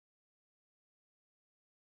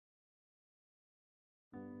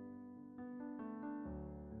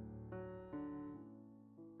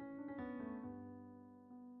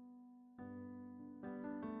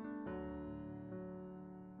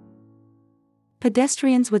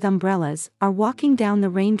Pedestrians with umbrellas are walking down the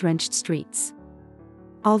rain-drenched streets.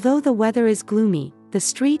 Although the weather is gloomy, the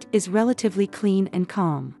street is relatively clean and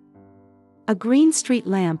calm. A green street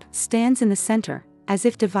lamp stands in the center, as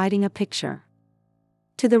if dividing a picture.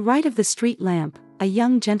 To the right of the street lamp, a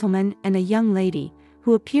young gentleman and a young lady,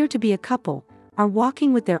 who appear to be a couple, are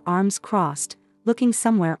walking with their arms crossed, looking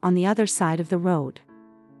somewhere on the other side of the road.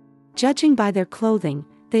 Judging by their clothing,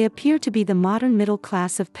 they appear to be the modern middle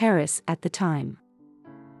class of Paris at the time.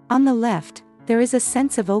 On the left, there is a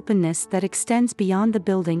sense of openness that extends beyond the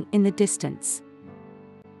building in the distance.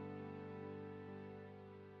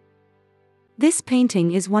 This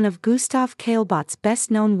painting is one of Gustave Caillebotte's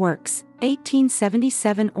best-known works,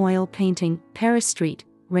 1877 oil painting, Paris Street,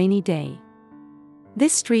 Rainy Day.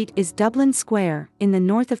 This street is Dublin Square, in the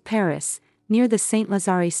north of Paris, near the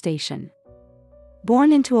Saint-Lazare station.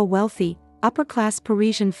 Born into a wealthy, upper-class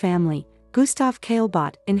Parisian family, Gustave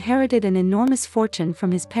Caillebotte inherited an enormous fortune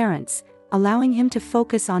from his parents, allowing him to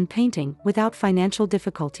focus on painting without financial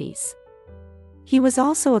difficulties. He was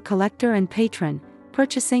also a collector and patron,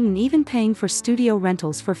 purchasing and even paying for studio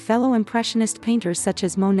rentals for fellow Impressionist painters such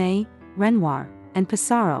as Monet, Renoir, and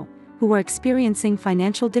Pissarro, who were experiencing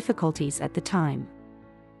financial difficulties at the time.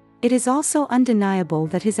 It is also undeniable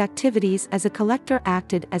that his activities as a collector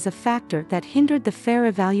acted as a factor that hindered the fair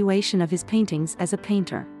evaluation of his paintings as a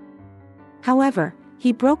painter. However,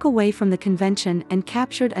 he broke away from the convention and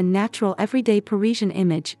captured a natural everyday Parisian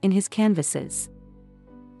image in his canvases.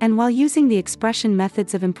 And while using the expression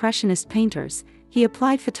methods of Impressionist painters, he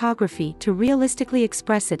applied photography to realistically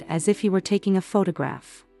express it as if he were taking a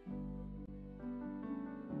photograph.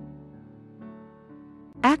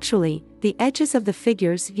 Actually, the edges of the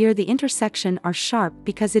figures near the intersection are sharp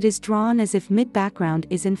because it is drawn as if mid-background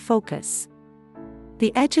is in focus.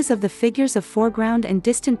 The edges of the figures of foreground and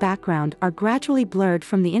distant background are gradually blurred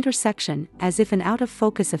from the intersection as if an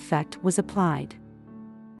out-of-focus effect was applied.